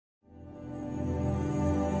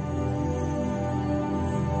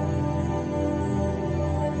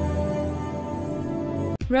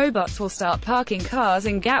Robots will start parking cars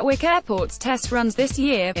in Gatwick Airport's test runs this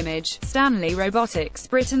year. Image, Stanley Robotics.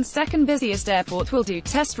 Britain's second busiest airport will do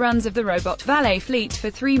test runs of the robot valet fleet for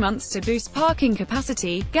 3 months to boost parking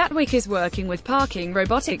capacity. Gatwick is working with parking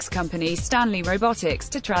robotics company Stanley Robotics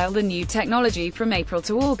to trial the new technology from April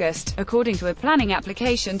to August. According to a planning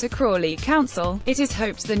application to Crawley Council, it is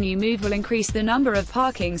hoped the new move will increase the number of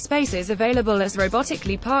parking spaces available, as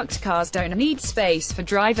robotically parked cars don't need space for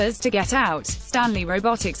drivers to get out. Stanley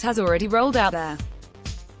Robotics has already rolled out their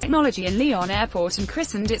technology in Lyon Airport and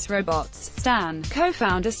christened its robots. Stan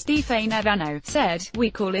co-founder Stefano Evano said,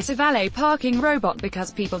 "We call it a valet parking robot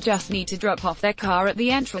because people just need to drop off their car at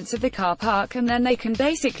the entrance of the car park and then they can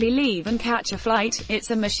basically leave and catch a flight.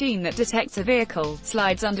 It's a machine that detects a vehicle,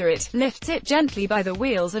 slides under it, lifts it gently by the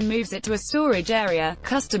wheels and moves it to a storage area.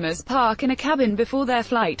 Customers park in a cabin before their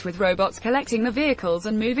flight, with robots collecting the vehicles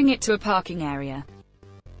and moving it to a parking area."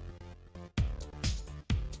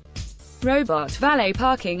 Robot valet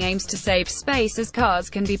parking aims to save space as cars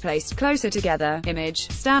can be placed closer together. Image,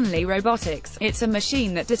 Stanley Robotics. It's a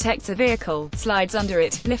machine that detects a vehicle, slides under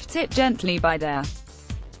it, lifts it gently by their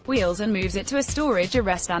wheels and moves it to a storage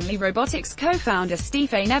area. Stanley Robotics co-founder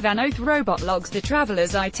Stefano Evano robot logs the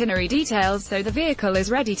traveler's itinerary details so the vehicle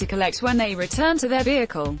is ready to collect when they return to their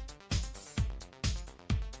vehicle.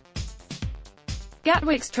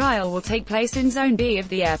 Gatwick's trial will take place in Zone B of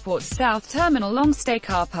the airport's South Terminal long-stay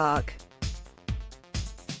car park.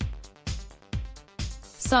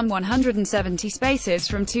 Some 170 spaces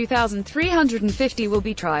from 2,350 will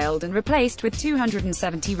be trialed and replaced with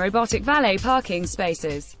 270 robotic valet parking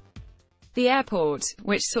spaces. The airport,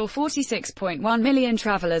 which saw 46.1 million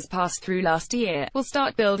travelers pass through last year, will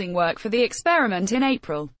start building work for the experiment in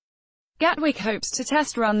April. Gatwick hopes to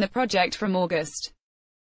test run the project from August.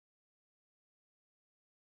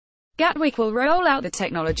 Gatwick will roll out the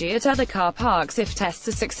technology at other car parks if tests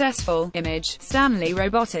are successful. Image, Stanley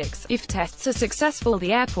Robotics. If tests are successful,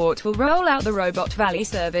 the airport will roll out the robot valet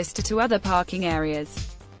service to 2 other parking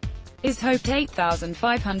areas. Is hoped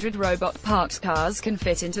 8,500 robot parked cars can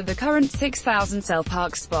fit into the current 6,000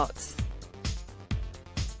 self-park spots.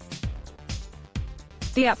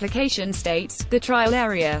 The application states, the trial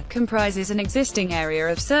area comprises an existing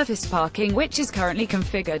area of surface parking which is currently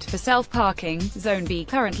configured for self-parking. Zone B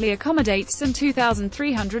currently accommodates some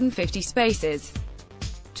 2,350 spaces.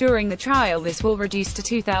 During the trial, this will reduce to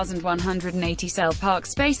 2,180 self-park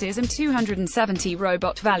spaces and 270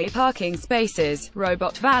 robot valet parking spaces.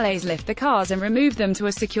 Robot valets lift the cars and remove them to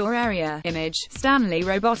a secure area. Image, Stanley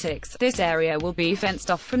Robotics. This area will be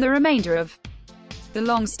fenced off from the remainder of the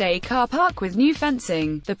long-stay car park with new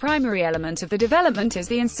fencing. The primary element of the development is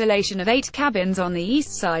the installation of 8 cabins on the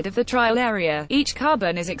east side of the trial area. Each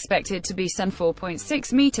cabin is expected to be some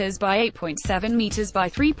 4.6 meters by 8.7 meters by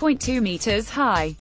 3.2 meters high.